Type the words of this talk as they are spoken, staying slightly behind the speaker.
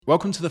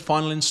Welcome to the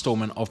final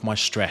installment of my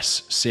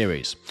stress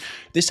series.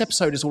 This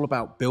episode is all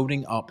about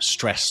building up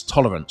stress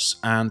tolerance,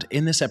 and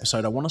in this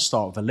episode I want to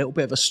start with a little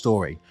bit of a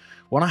story,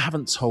 one I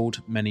haven't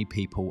told many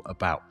people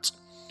about.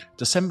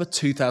 December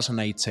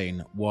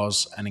 2018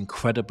 was an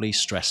incredibly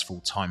stressful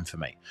time for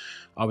me.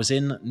 I was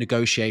in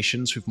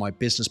negotiations with my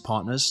business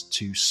partners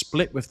to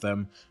split with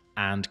them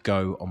and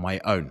go on my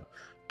own.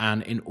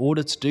 And in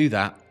order to do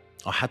that,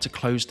 I had to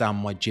close down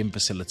my gym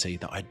facility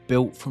that I'd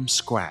built from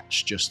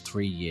scratch just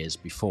 3 years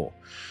before.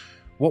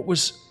 What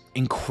was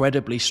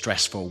incredibly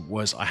stressful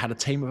was I had a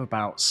team of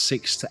about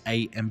 6 to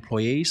 8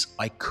 employees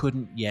I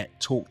couldn't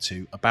yet talk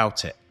to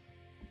about it.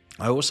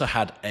 I also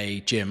had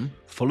a gym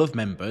full of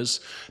members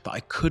that I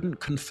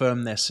couldn't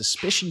confirm their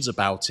suspicions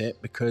about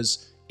it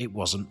because it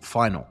wasn't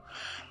final.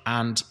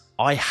 And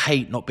I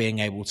hate not being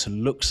able to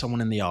look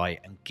someone in the eye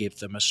and give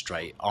them a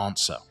straight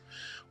answer.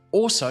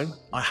 Also,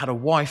 I had a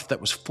wife that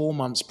was 4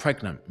 months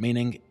pregnant,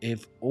 meaning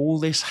if all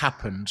this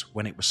happened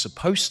when it was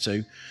supposed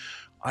to,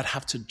 I'd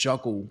have to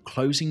juggle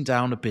closing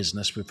down a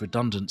business with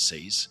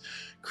redundancies,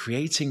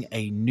 creating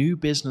a new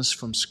business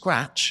from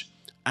scratch,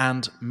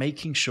 and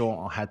making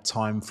sure I had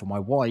time for my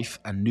wife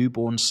and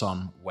newborn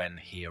son when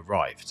he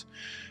arrived.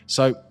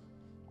 So,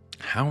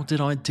 how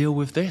did I deal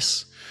with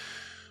this?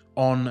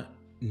 On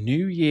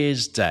New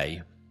Year's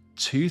Day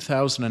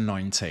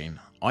 2019,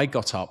 I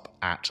got up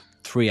at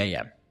 3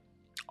 a.m.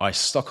 I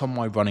stuck on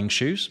my running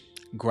shoes,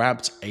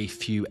 grabbed a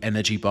few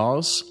energy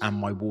bars and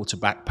my water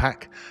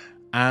backpack,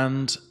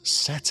 and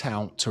set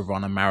out to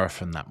run a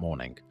marathon that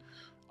morning.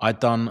 I'd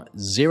done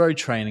zero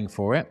training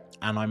for it,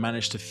 and I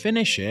managed to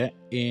finish it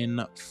in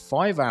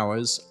 5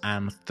 hours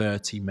and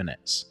 30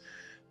 minutes.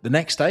 The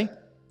next day,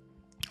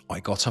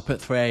 I got up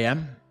at 3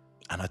 a.m.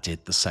 and I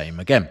did the same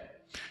again.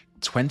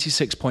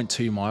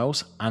 26.2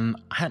 miles, and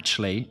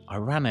actually I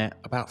ran it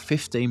about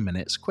 15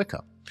 minutes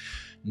quicker.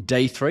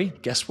 Day 3,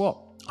 guess what?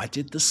 I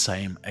did the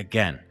same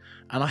again,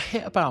 and I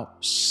hit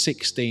about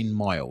 16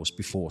 miles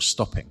before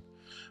stopping.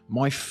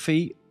 My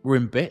feet were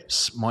in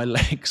bits, my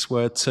legs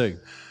were too,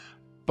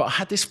 but I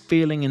had this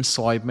feeling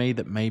inside me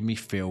that made me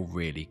feel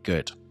really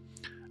good.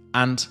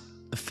 And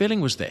the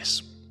feeling was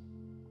this: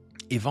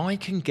 if I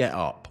can get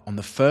up on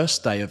the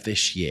first day of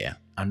this year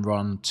and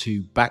run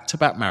 2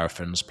 back-to-back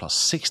marathons plus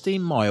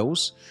 16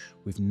 miles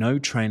with no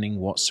training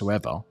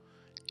whatsoever,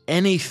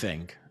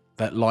 anything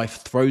that life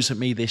throws at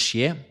me this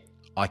year,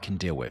 I can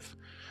deal with.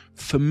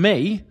 For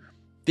me,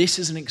 this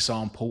is an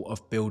example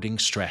of building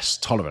stress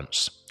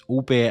tolerance,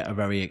 albeit a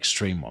very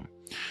extreme one.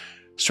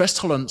 Stress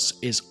tolerance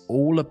is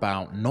all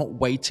about not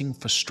waiting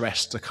for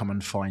stress to come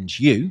and find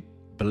you.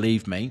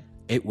 Believe me,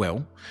 it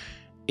will.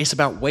 It's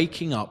about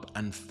waking up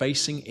and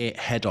facing it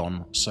head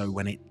on, so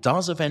when it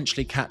does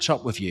eventually catch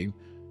up with you,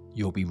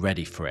 you'll be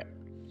ready for it.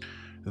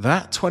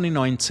 That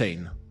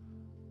 2019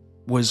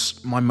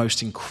 was my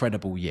most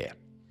incredible year.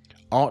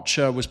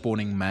 Archer was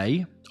born in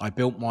May. I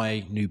built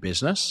my new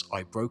business.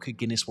 I broke a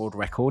Guinness World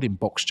Record in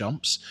box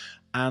jumps,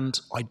 and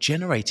I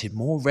generated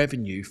more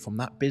revenue from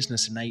that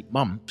business in 8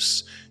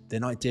 months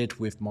than I did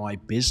with my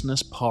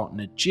business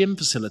partner gym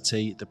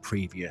facility the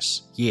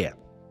previous year.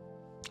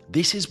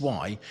 This is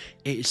why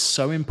it is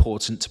so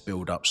important to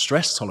build up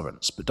stress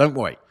tolerance. But don't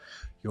worry,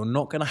 you're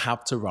not going to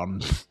have to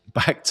run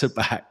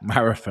back-to-back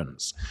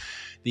marathons.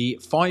 The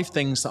 5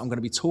 things that I'm going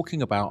to be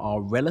talking about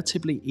are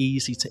relatively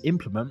easy to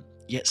implement,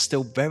 yet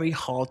still very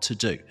hard to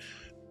do.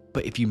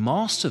 But if you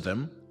master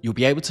them, you'll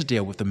be able to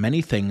deal with the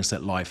many things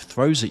that life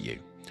throws at you.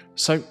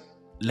 So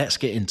let's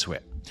get into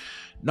it.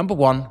 Number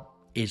 1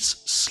 is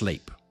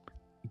sleep.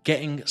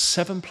 Getting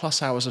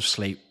 7+ hours of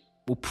sleep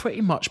will pretty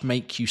much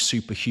make you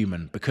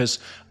superhuman, because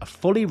a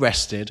fully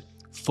rested,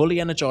 fully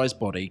energized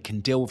body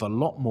can deal with a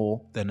lot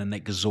more than an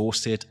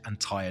exhausted and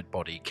tired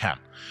body can.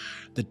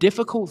 The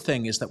difficult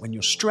thing is that when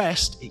you're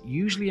stressed, it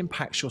usually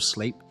impacts your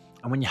sleep,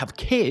 and when you have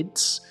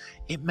kids,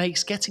 it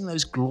makes getting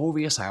those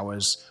glorious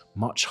hours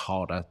much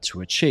harder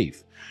to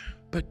achieve.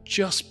 But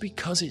just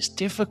because it's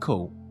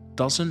difficult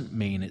doesn't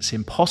mean it's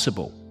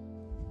impossible.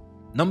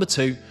 Number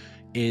 2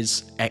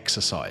 is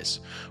exercise.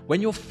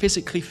 When you're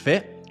physically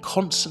fit,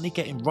 constantly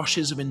getting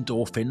rushes of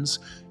endorphins,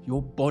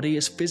 your body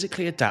is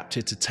physically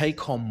adapted to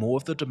take on more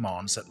of the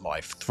demands that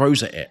life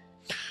throws at it.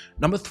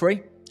 Number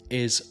 3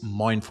 is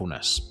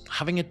mindfulness.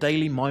 Having a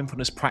daily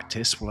mindfulness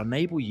practice will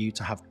enable you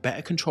to have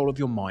better control of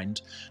your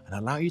mind and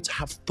allow you to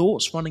have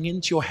thoughts running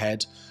into your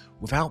head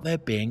without there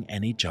being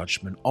any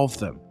judgment of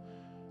them.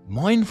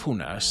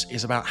 Mindfulness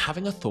is about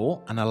having a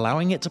thought and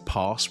allowing it to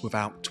pass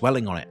without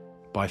dwelling on it,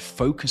 by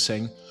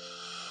focusing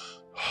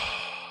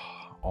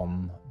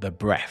on the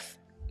breath.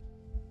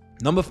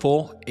 Number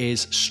 4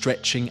 is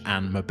stretching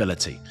and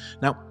mobility.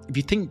 Now, if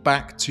you think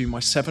back to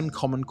my 7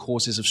 common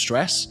causes of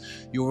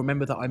stress, you'll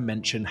remember that I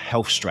mentioned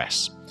health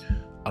stress.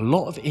 A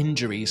lot of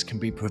injuries can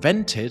be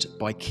prevented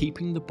by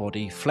keeping the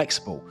body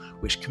flexible,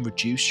 which can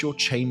reduce your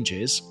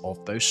changes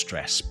of those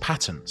stress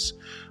patterns.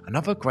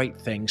 Another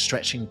great thing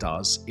stretching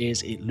does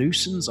is it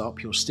loosens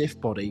up your stiff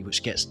body,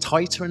 which gets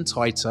tighter and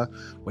tighter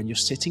when you're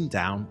sitting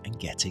down and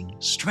getting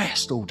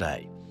stressed all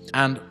day.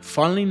 And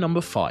finally,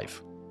 number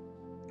 5,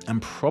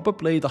 and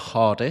probably the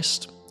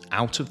hardest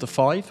out of the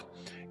 5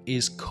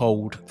 is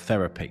cold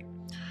therapy.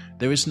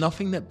 There is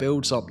nothing that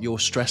builds up your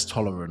stress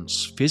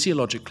tolerance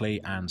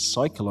physiologically and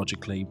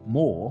psychologically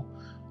more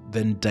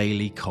than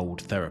daily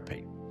cold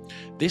therapy.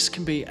 This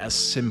can be as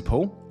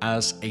simple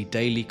as a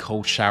daily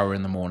cold shower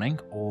in the morning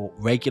or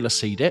regular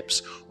sea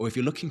dips, or if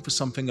you're looking for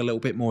something a little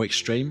bit more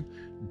extreme,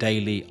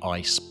 daily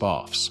ice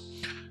baths.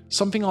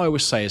 Something I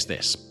always say is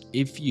this: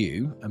 if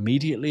you,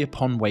 immediately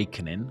upon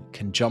wakening,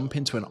 can jump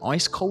into an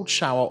ice cold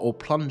shower or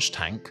plunge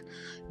tank,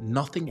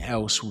 nothing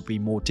else will be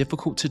more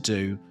difficult to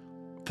do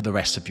for the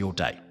rest of your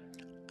day.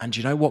 And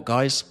you know what,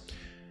 guys?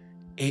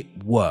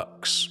 It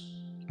works.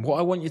 What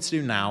I want you to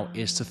do now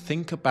is to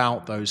think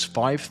about those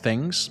 5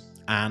 things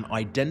and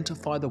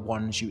identify the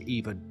ones you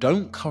either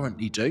don't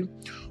currently do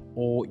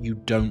or you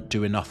don't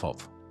do enough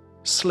of.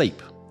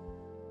 Sleep.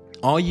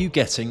 Are you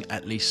getting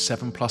at least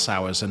 7+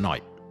 hours a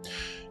night?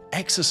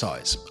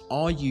 Exercise.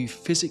 Are you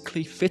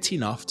physically fit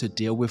enough to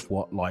deal with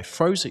what life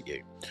throws at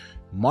you?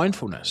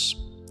 Mindfulness.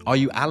 Are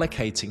you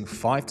allocating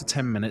 5 to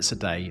 10 minutes a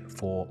day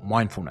for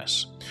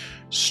mindfulness?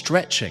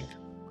 Stretching.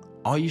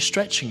 Are you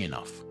stretching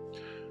enough?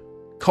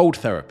 Cold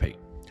therapy.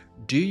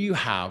 Do you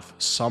have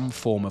some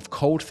form of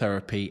cold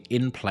therapy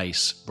in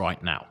place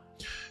right now?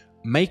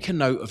 Make a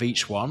note of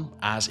each one,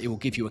 as it will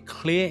give you a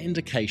clear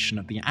indication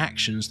of the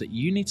actions that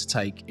you need to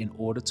take in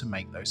order to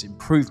make those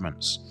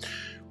improvements.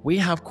 We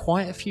have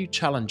quite a few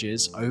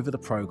challenges over the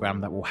program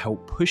that will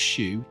help push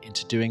you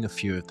into doing a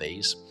few of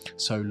these,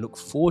 so look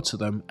forward to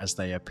them as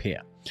they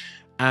appear.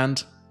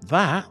 And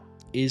that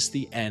is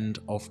the end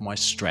of my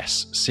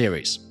stress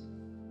series.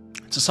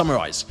 To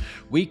summarize,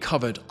 we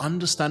covered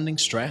understanding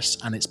stress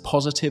and its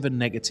positive and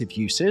negative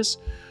uses.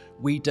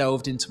 We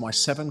delved into my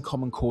 7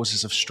 common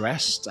causes of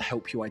stress to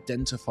help you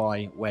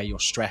identify where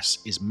your stress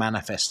is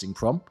manifesting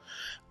from.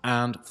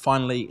 And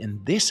finally,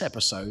 in this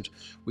episode,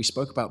 we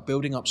spoke about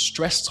building up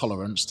stress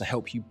tolerance to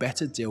help you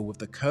better deal with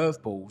the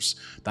curveballs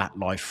that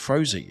life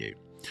throws at you.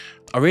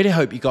 I really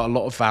hope you got a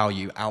lot of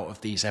value out of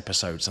these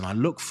episodes, and I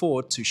look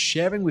forward to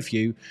sharing with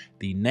you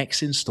the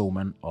next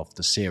installment of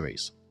the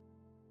series.